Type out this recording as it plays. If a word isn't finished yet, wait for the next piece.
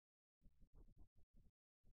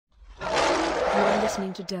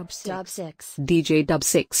listening to DUBSIX. DJ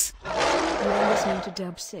DUBSIX. You're listening to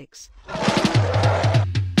DUBSIX.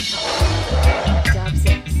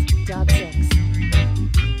 DUBSIX.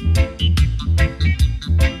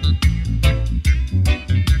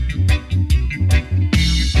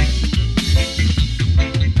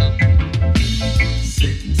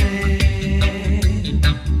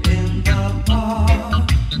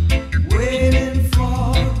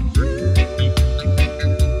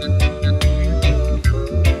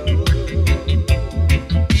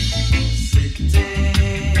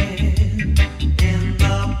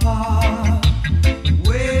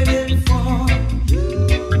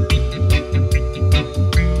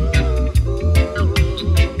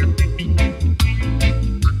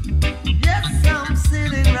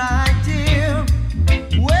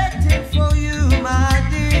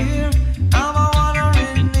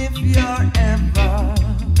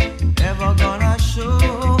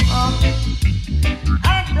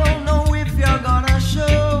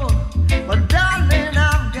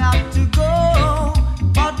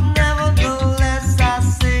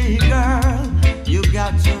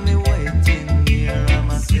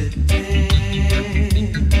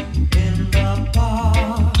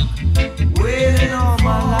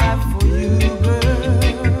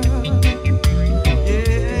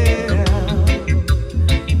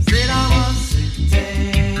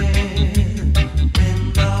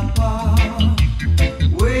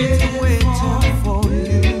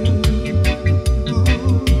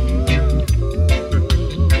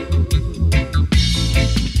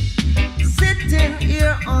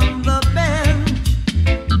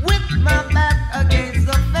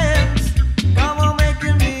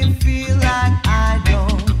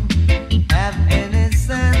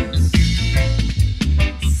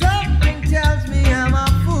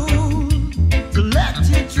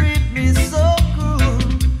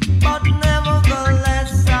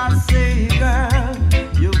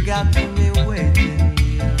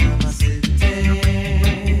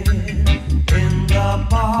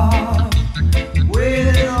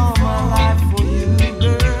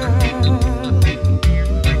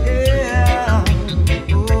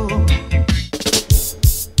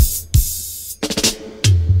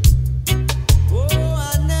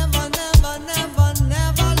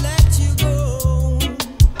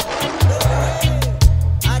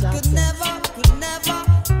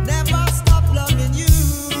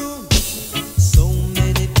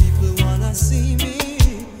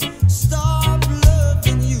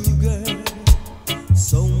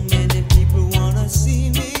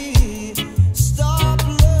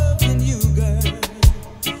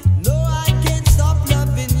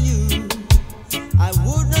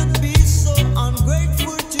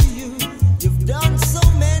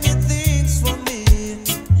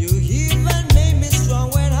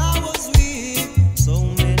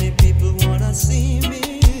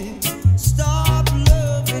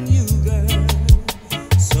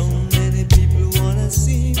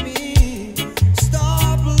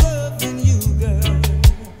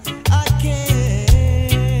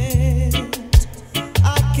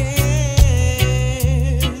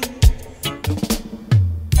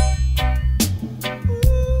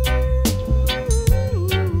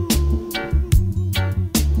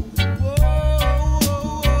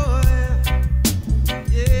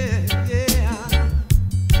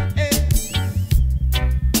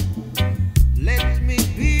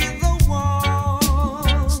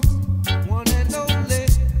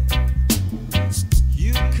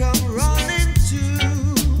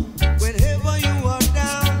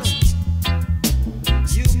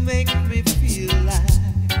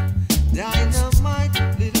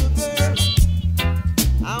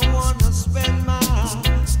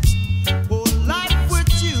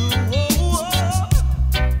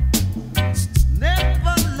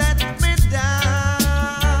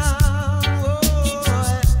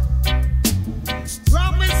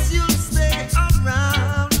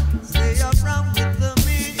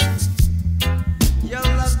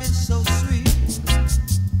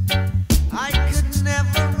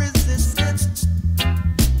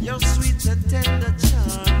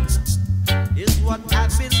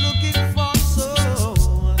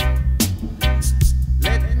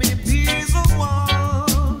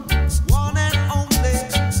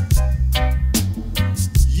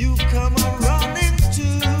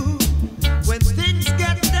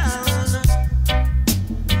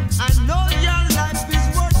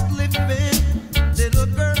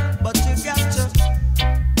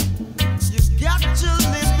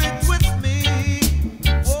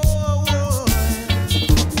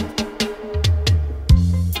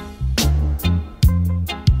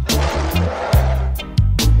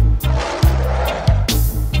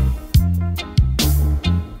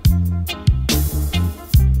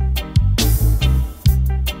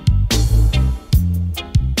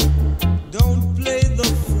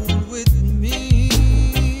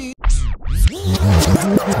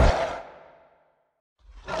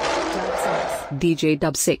 DJ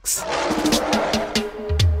DUBSIX.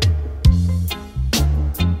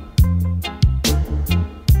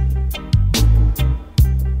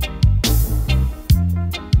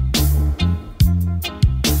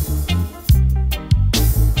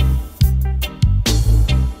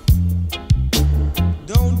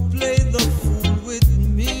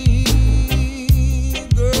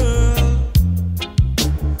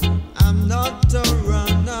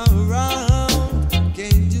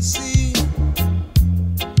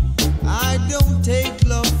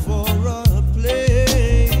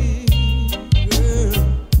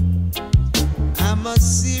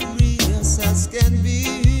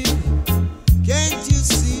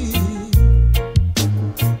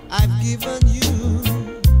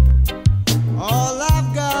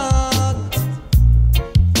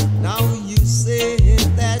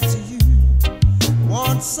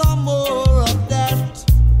 Some more of that.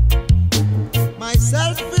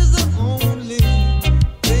 Myself is the only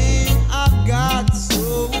thing I've got.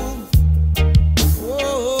 So,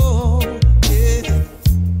 oh, yeah.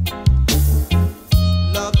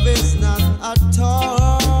 Love is not a toy.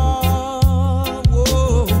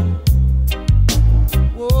 Whoa,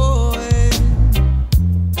 whoa, yeah.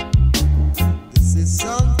 This is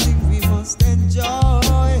something we must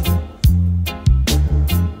enjoy.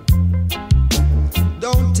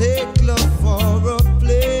 Don't take love for a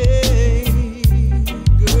play,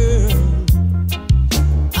 girl.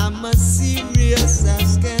 I'm as serious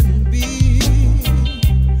as can be.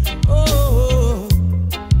 Oh,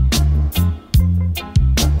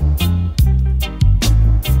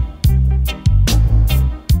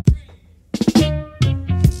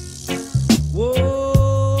 whoa,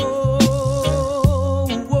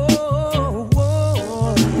 whoa,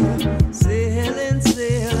 whoa. Sailing,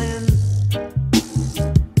 sailing.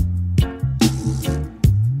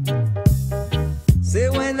 Say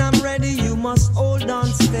when I'm ready, you must hold on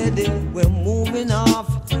steady. We're moving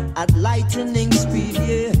off at lightning speed,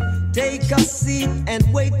 yeah. Take a seat and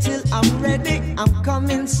wait till I'm ready. I'm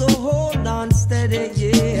coming, so hold on steady,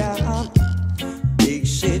 yeah. Big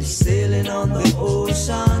ship sailing on the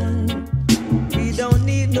ocean. We don't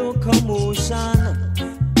need no commotion.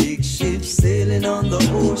 Big ship sailing on the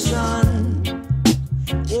ocean.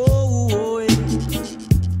 Whoa, whoa,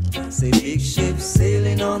 yeah. Say big ship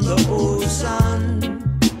sailing on the ocean.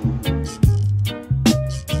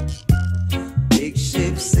 Big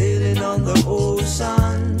ship sailing on the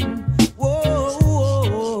ocean. Whoa,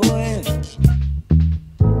 whoa, yeah.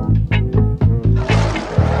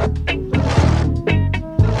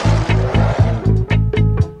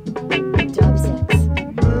 DUBSIX.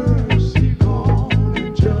 Mercy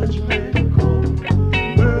gone, judgment come.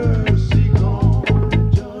 Mercy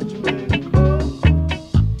gone, judgment come.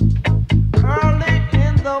 Early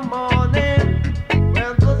in the morning,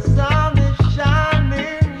 when the sun is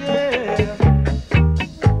shining, yeah.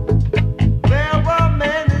 There were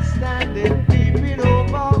many standing, peeping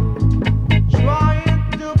over,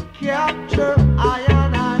 trying to capture I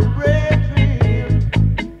and I brethren.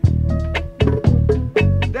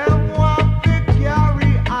 Them want to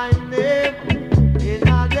carry I name in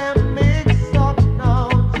a them mix up now,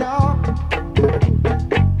 Jah.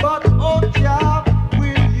 But oh Jah,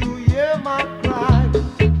 will you hear my cry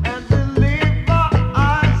and deliver I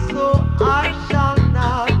so I shall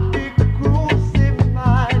not be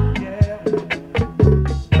crucified? Yeah.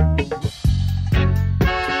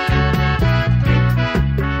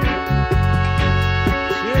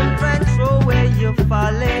 Children, throw away your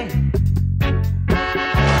folly.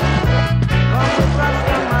 Come with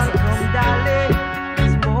Rastaman, come Dali,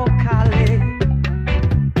 smoke Cali.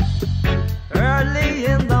 Early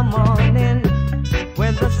in the morning,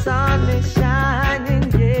 when the sun is shining,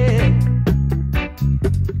 yeah.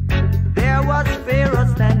 There was Pharaoh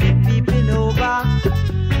standing, peeping over,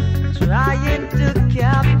 trying to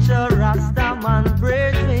capture Rastaman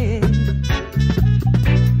brethren.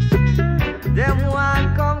 Them one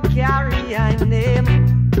come carry I name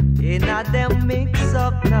in a them mix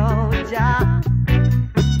up now, Jah.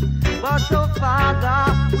 But oh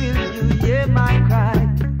Father, will you hear my cry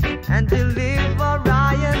and deliver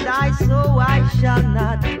I and I so I shall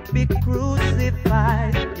not be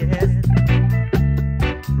crucified? Yes.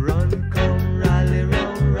 Run, come, rally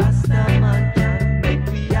round, Rastaman can make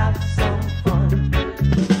we have some fun.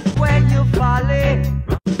 When you folly,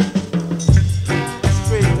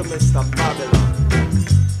 straight to Mr. Babylon.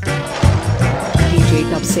 DJ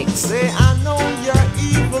DUBSIX. Say I know your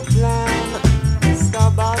evil plan, Mr.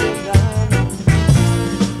 Babylon.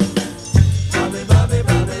 Bobby, Bobby,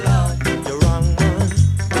 Babylon, the wrong one.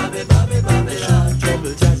 Bobby, Bobby, Babylon,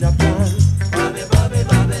 trouble Jaja plan. Bobby, Bobby,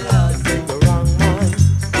 Babylon, the wrong one.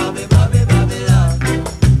 Bobby, Bobby, Babylon.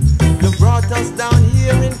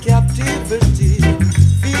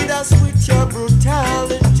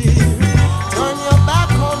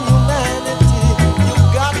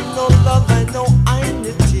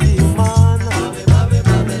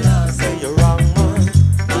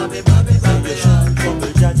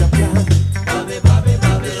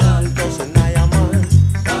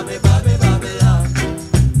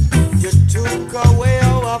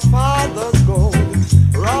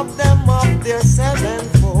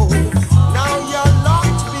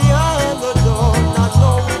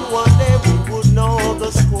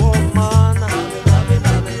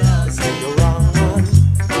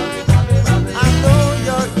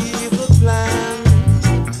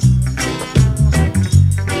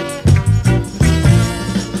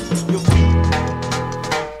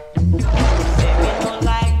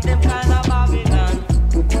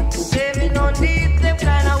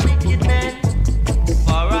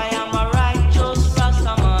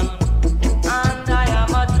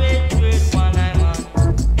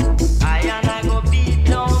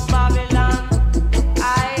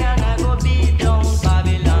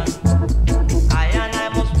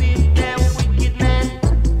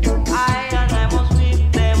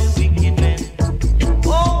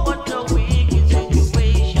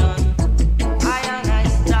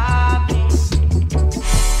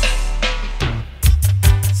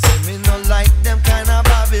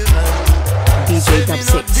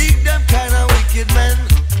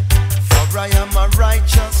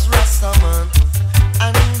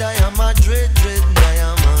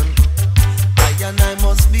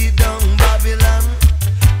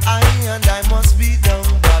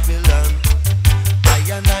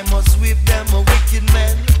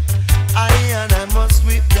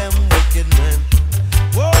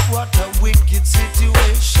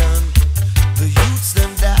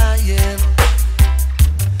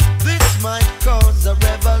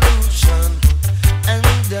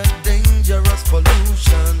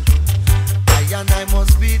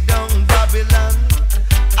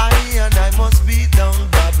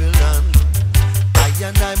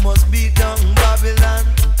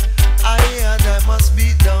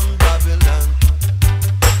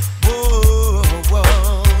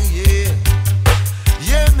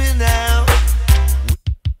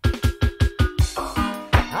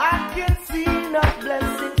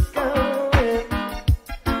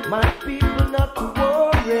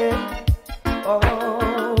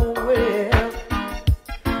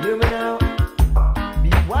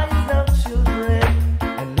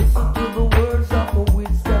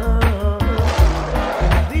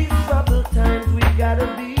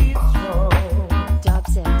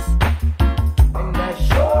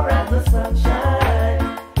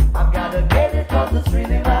 'cause it's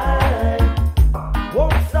really mine.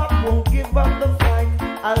 Won't stop, won't give up the fight.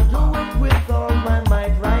 I'll do it with all my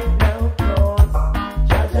might right now, 'cause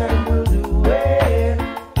Jaja will do it.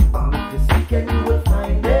 If you seek and you will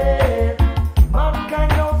find it.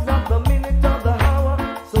 Mankind knows not the minute or the hour,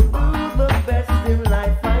 so do the best in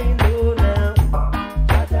life. I know now.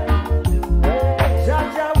 Jaja will do it.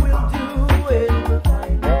 Jaja will do it. Will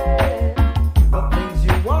find it. The things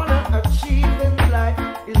you wanna achieve in life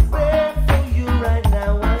is there for you right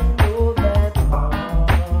now. I know that.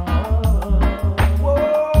 Whoa,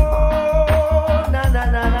 na na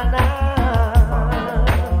na na na.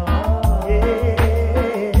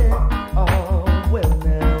 Yeah. Oh well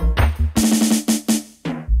now.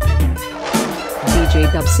 DJ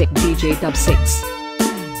DUBSIX, DJ DUBSIX.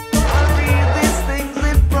 I read these things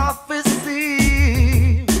in prophecy.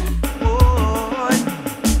 Boy.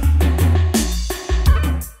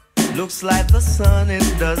 Looks like the sun, it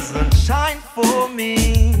doesn't shine for me.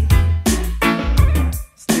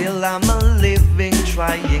 Still I'm a living,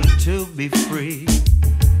 trying to be free.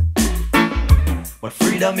 What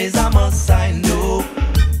freedom is, I must I know.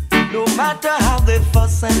 No matter how they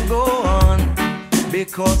fuss and go on,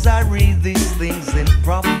 because I read these things in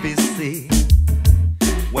prophecy.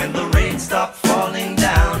 When the rain stops falling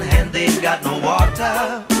down and they've got no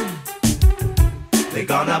water,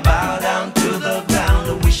 they're gonna bow down to the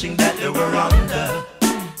ground, wishing that they were under.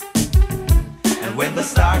 And when the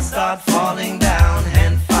stars start falling down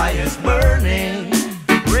and fires burning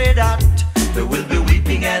red hot, there will be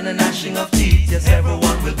weeping and a gnashing of teeth. Yes,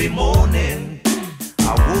 everyone will be mourning.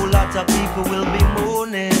 A whole lot of people will be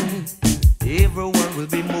mourning. Everyone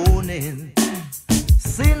will be mourning.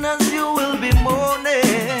 Sinners, you will be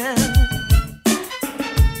mourning.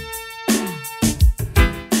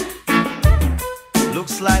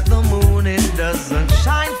 Looks like the moon, it doesn't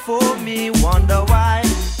shine for me. Wonder why.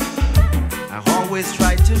 I always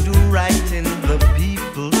try to do right in the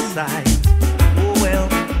people's sight. Oh well,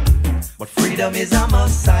 what freedom is, I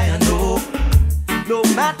must I know. No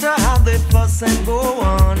matter how they fuss and go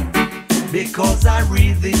on, because I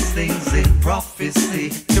read these things in prophecy.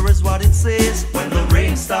 Here is what it says: when the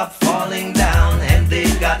rain stops falling down and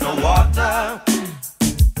they've got no water,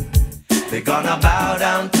 they're gonna bow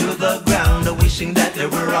down to the ground, wishing that they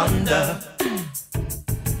were under.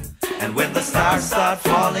 And when the stars start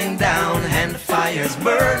falling down and fires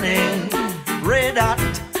burning red hot,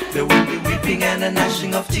 there will be weeping and a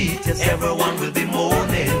gnashing of teeth. Yes, everyone will be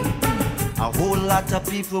mourning. A whole lot of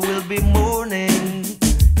people will be mourning.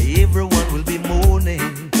 Everyone will be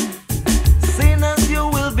mourning. Sinners, you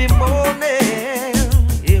will be mourning.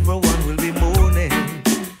 Everyone will be mourning.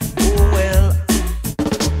 Oh well.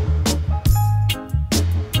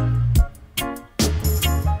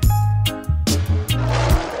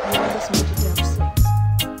 You're listening to DUBSIX.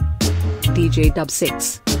 DJ DUBSIX.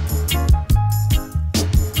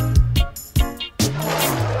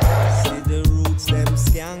 See the roots them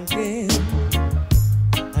skanking,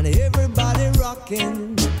 and everybody rocking.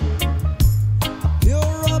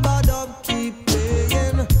 Pure rubber dub keep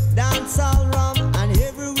playing, dance all rum and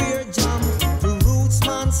everywhere jam. The roots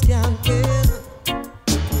man skanking.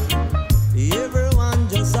 Everyone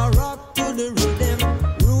just a rock to the rhythm.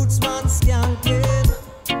 Roots man skanking.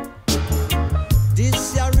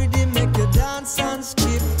 This ya rhythm make you dance and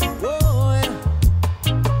skip. Whoa, yeah.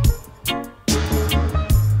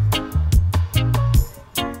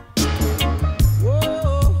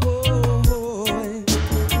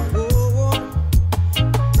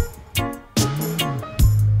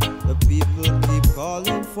 The people keep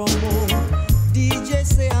calling for more. DJ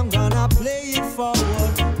say I'm gonna play it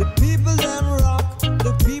forward. The people them rock,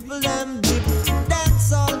 the people them dip,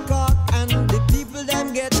 dance all cock, and the people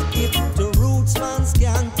them get hip to roots man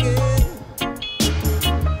skanking.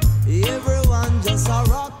 Everyone just a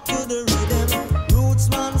rock to the rhythm, roots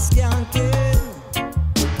man skanking.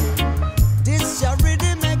 This your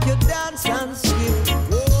rhythm make you dance and skip.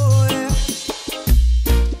 Oh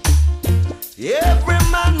yeah. Every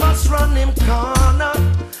man must run him corner,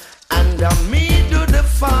 and me do the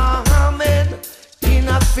farming in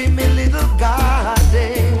a me little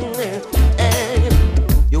garden. And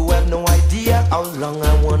you have no idea how long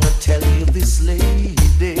I wanna tell you this,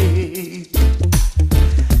 lady.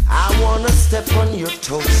 I wanna step on your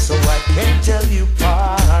toes so I can tell you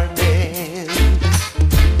pardon.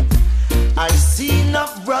 I see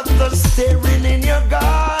enough brothers staring in your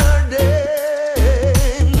garden,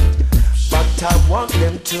 but I want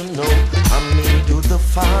them to know I may do the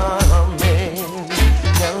farming.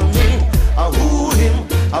 Tell me, who him,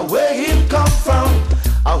 where him come from,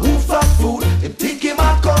 who for food, him think him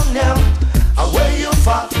a come now. Where you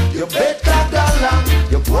for, you better go along,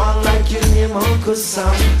 you go on like you name out cause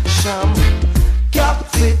some sham. Cap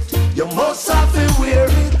fit, you must have to wear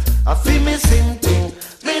it. I feel me same thing,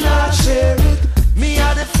 me not share it. Me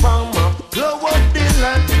a the farmer, blow up the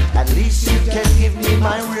land. At least you can give me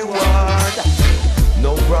my reward.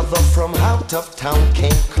 No brother from out of town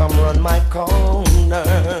can come run my corner.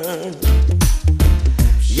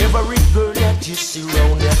 Every girl that you see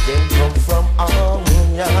round here, they come from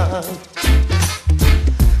Anya.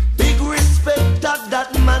 Big respect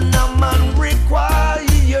that man a man require.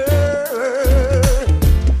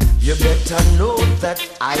 You better know that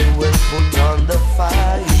I will put on the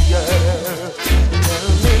fire. Tell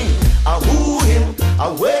me, who him,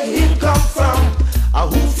 where him come from,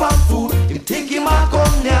 who for food, him think him a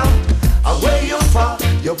come now. Where you for,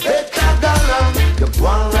 you better go on. You go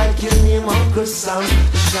on like your name Uncle Sam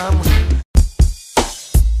Sham.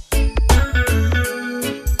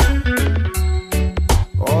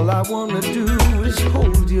 All I wanna do is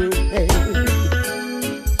hold your hand.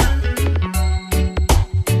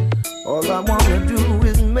 All I wanna do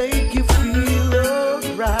is make you feel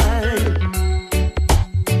alright.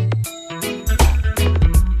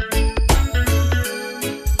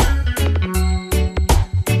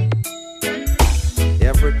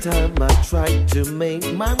 Every time I try to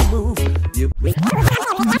make my move, you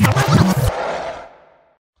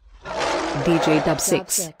DJ DUBSIX.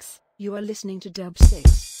 DUBSIX. You are listening to DUBSIX.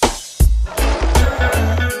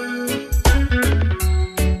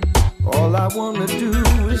 all I wanna do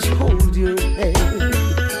is hold your hand.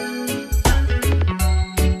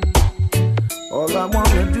 All I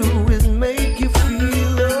wanna do is make you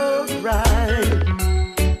feel alright.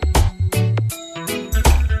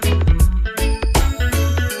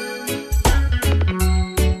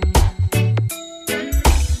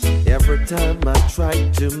 Every time I try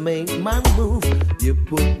to make my move, you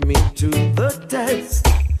put me to the test.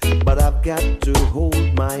 But I've got to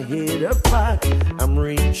hold my head up high. I'm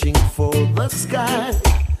reaching for the sky.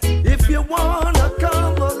 If you wanna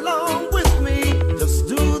come along with me, just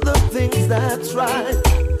do the things that's right.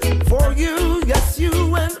 For you, yes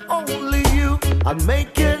you and only you, I'm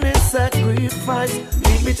making a sacrifice.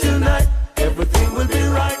 Leave me tonight, everything will be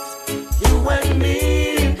right. You and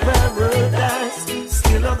me in paradise.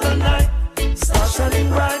 Still of the night, star shining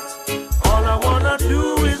bright. All I wanna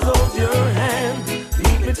do is hold your hand.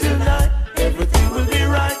 Leave me tonight, everything will be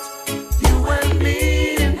right. You and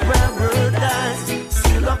me in paradise.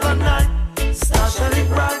 Still of the night, star shining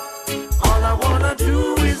bright. All I wanna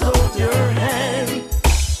do is hold your hand.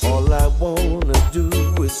 All I wanna do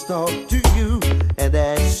is talk to you and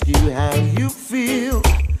ask you how you feel.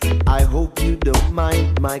 I hope you don't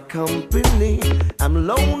mind my company. I'm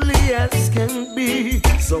lonely as can be.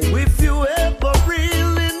 So if you ever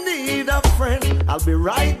really need a friend, I'll be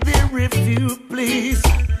right there if you please.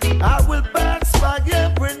 I will pass by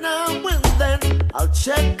every now and then. I'll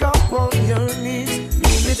check up on your knees.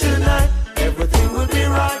 Leave me tonight, everything will be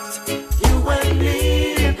right. You and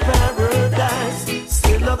me in paradise.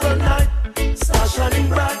 Still of the night, star shining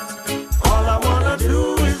bright. All I wanna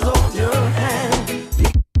do is hold your hand.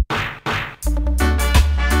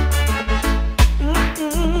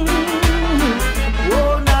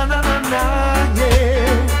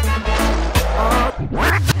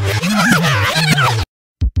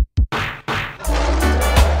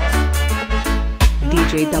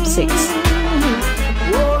 DJ DUBSIX.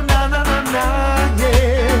 Oh, na na na na,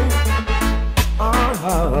 yeah.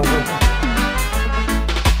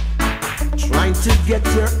 Trying to get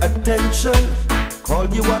your attention. Call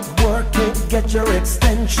you at work, can't get your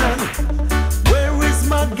extension. Where is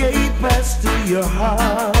my gate pass to your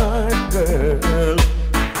heart, girl?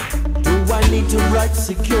 Do I need to write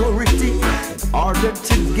security in order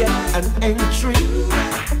to get an entry?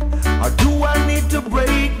 Or do I need to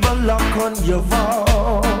break the lock on your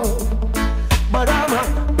vault? But I'm a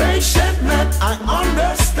patient man, I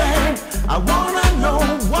understand. I wanna know,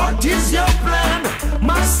 what is your plan?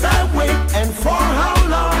 Must I wait, and for how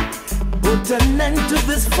long? Put an end to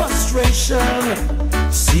this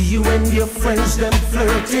frustration. See you and your friends, them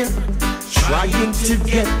flirting, trying to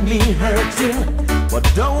get me hurting. But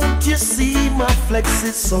don't you see my flex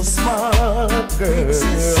is so smart, girl?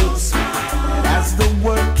 As the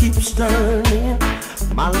world keeps turning,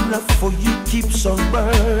 my love for you keeps on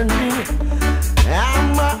burning.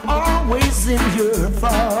 Am I always in your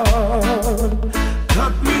thought?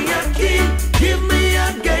 Cut me a key, give me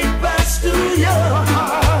a gate pass to your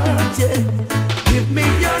heart, yeah. Give me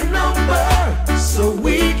your number so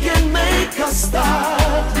we can make a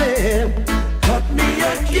start, yeah. Cut me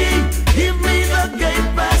a key, give me the gate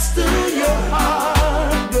pass to your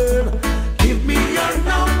heart, girl. Give me your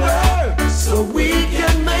number so we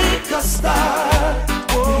can make a start.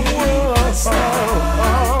 Whoa, whoa,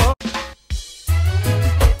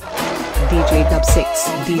 DUBSIX,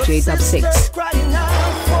 DJ DUBSIX. Crying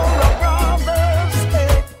out for a brother's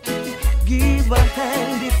help. Give a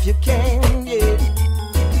hand if you can, yeah.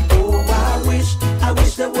 Oh, I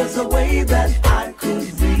wish there was a way that I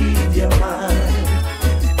could read your mind.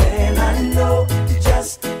 And I know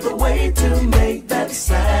just the way to make that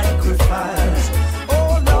sacrifice.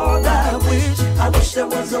 Oh Lord, I wish there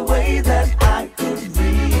was a way that I could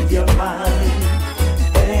read your mind.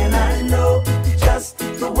 And I know just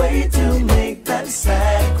the way to make that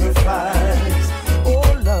sacrifice. Oh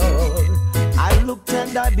Lord, I looked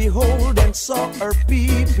and I behold and saw her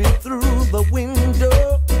peeping through the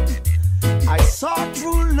window. I saw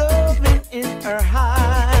true loving in her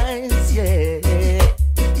eyes, yeah.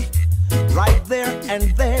 Right there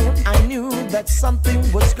and then I knew that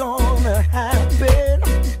something was gonna happen,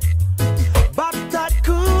 but I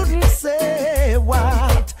couldn't say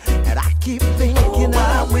what. And I keep thinking,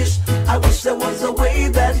 I wish there was a way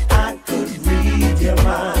that I could read your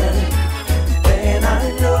mind. Then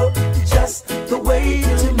I know just the way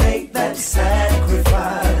to make that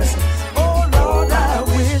sacrifice. Oh Lord, I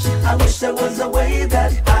wish there was a way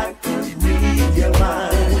that I could read your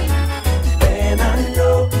mind. Then I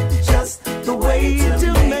know just the way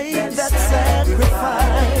to make that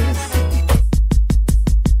sacrifice.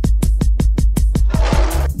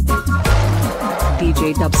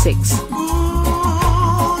 DJ DUBSIX.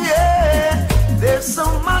 Ooh, yeah, there's so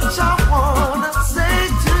much I wanna say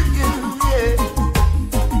to you, yeah.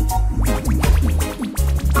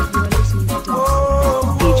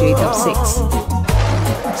 Oh, DJ DUBSIX.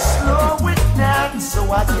 slow it down so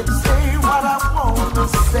I can say what I wanna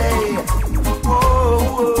say.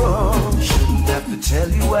 Oh, shouldn't have to tell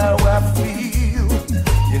you how I feel.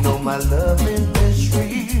 You know my loving is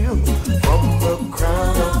real. From the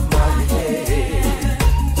crown of my head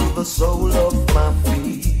to the sole of my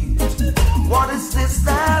feet. What is this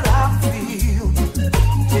that I feel?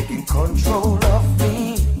 Taking control of me.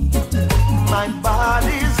 My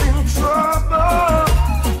body's in trouble.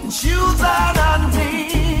 Shoes out on me.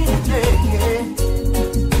 Yeah.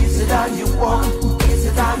 Is it how you walk? Is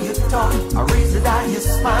it how you talk? Or is it how you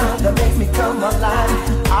smile that make me come alive?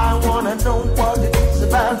 I wanna know what it is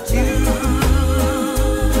about you.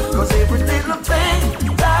 Cause every little thing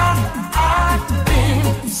that I've been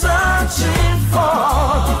searching for,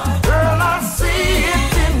 girl, I see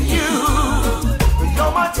it in you.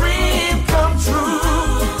 You're my dream come true.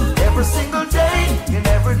 Every single day, in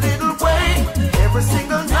every little way, every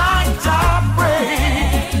single night I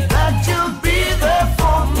pray that you'll be there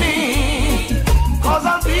for me. Cause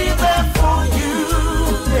I'll be there for you.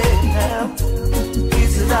 Yeah.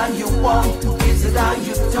 Is it how you walk? Is it how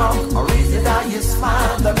you talk? Or is it how you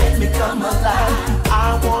smile that make me come alive?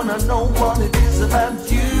 I wanna know what it is about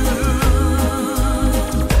you.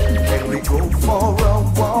 Can we go for a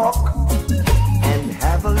walk and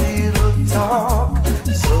have a little talk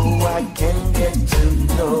so I can get to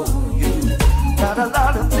know you? Got a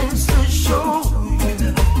lot of things to show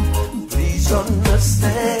you. Please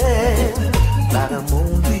understand that I'm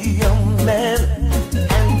only a man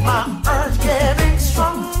and my urge getting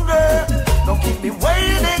stronger. Don't keep me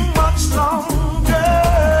waiting much longer.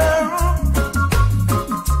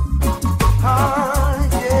 Ah,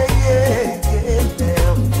 yeah.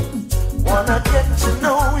 Wanna get to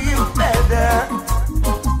know you better.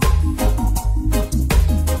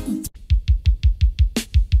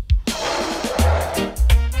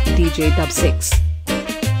 DJ DUBSIX.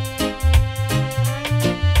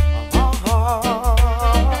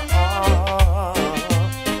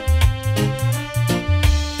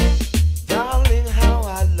 Darling, how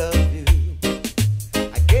I love you.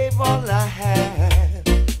 I gave all I had.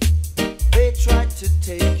 They tried to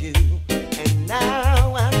take you, and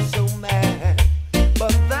now I'm so mad.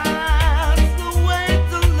 But that's the way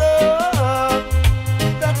to love.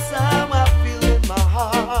 That's how I feel in my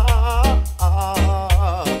heart.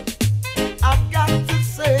 I've got to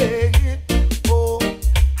say it. Oh,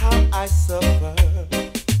 how I suffer.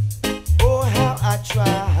 Oh, how I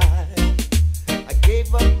tried. I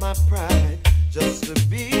gave up my pride just to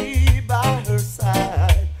be by her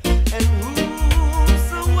side. And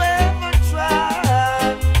whosoever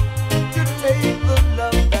tried to take the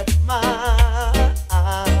love that's mine,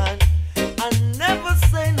 I never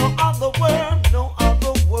say no other word, no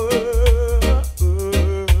other word.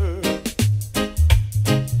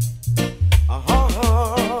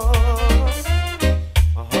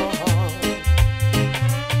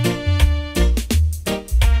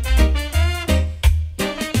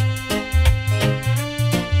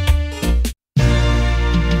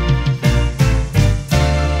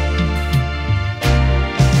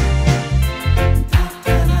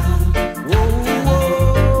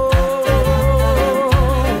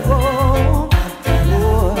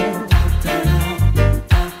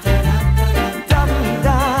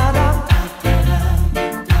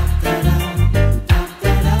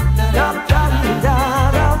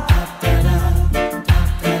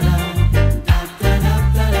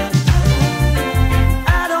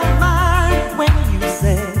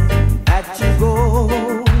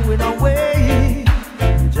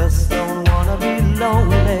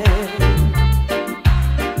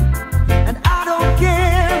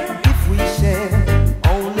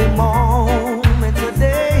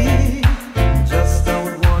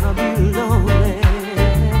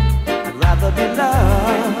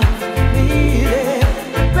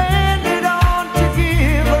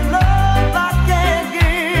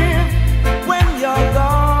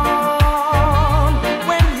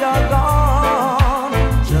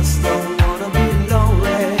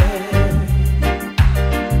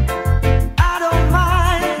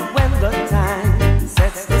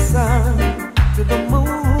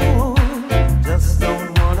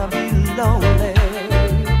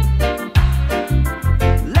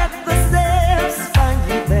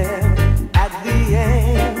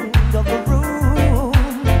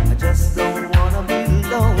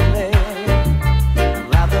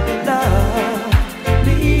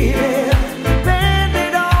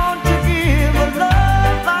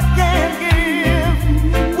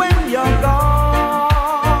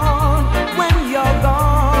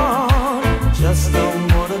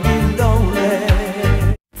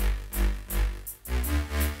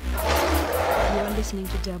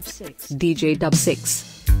 DUBSIX. DJ DUBSIX.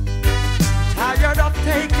 Tired of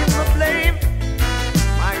taking the blame,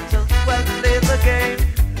 might as well play the game.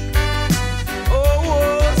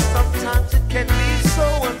 Oh, sometimes it can be so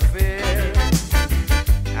unfair.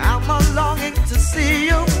 I'm a longing to see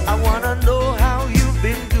you. I wanna know how you've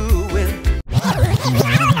been doing.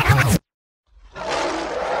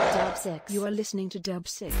 DUBSIX. You are listening to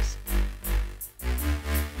DUBSIX.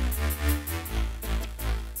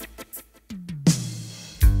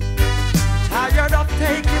 Tired of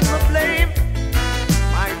taking the blame,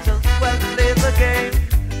 might as well play the game.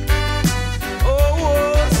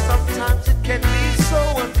 Oh, sometimes it can be so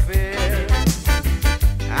unfair.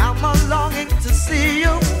 I'm a longing to see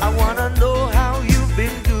you. I wanna know how you've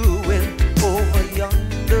been doing over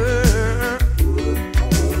yonder.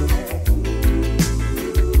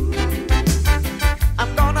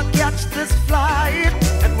 I'm gonna catch this flight,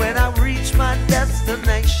 and when I reach my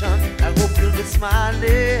destination, I hope you'll be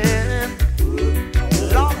smiling,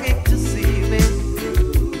 longing to see me.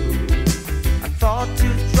 I thought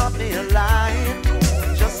you'd drop me a line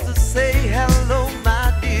just to say hello,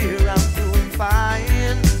 my dear, I'm doing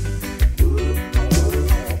fine.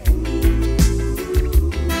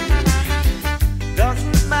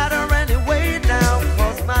 Doesn't matter anyway now,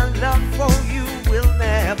 'cause my love for you will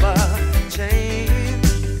never change.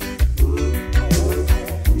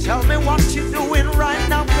 Tell me what you're doing right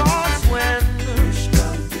now, 'cause when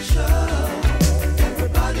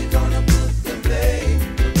everybody gonna put the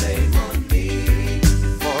blame on me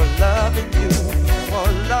for loving you, for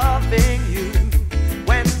loving you.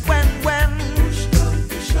 When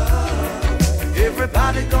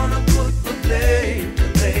everybody gonna put the blame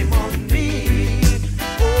on me.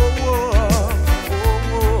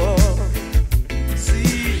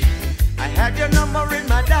 See, I had your number in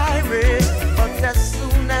my diary, but as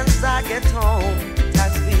soon as I get home, it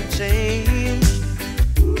has been changed.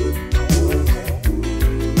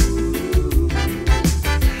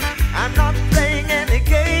 I'm not playing any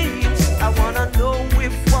games. I wanna know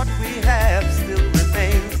if what we have still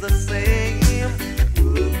remains the same.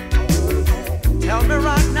 Tell me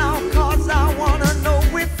right now, 'cause I wanna know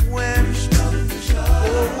if when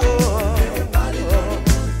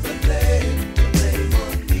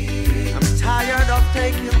I'm tired of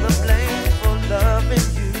taking the blame for loving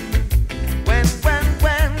you. When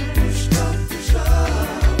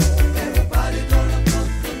everybody gonna put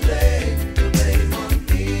the blame on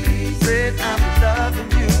me. Said I'm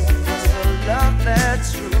loving you, it's a love that's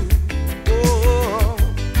true. Oh,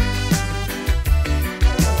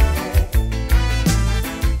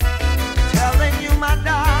 telling you, my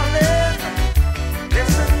darling,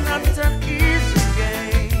 this is not an easy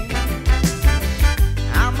game.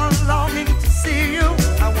 I'm a longing to see you.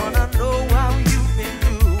 I wanna know how you've been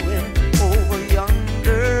doing over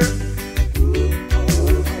yonder.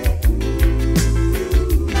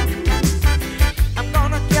 I'm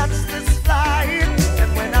gonna catch this flight, and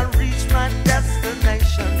when I reach my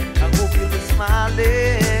destination, I hope you'll be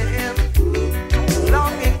smiling,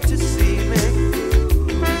 longing to see me.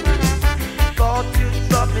 Thought you'd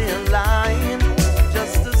drop me a line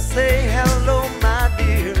just to say hello, my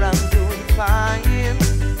dear, I'm doing fine.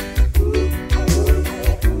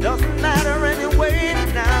 Doesn't matter anyway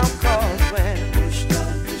now, 'cause when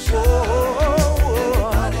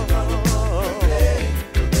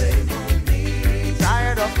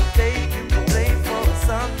tired of taking the blame for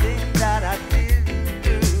something that I didn't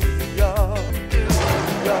do.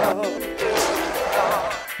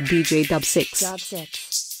 DJ DUBSIX.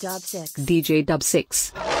 DUBSIX. DJ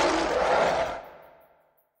DUBSIX.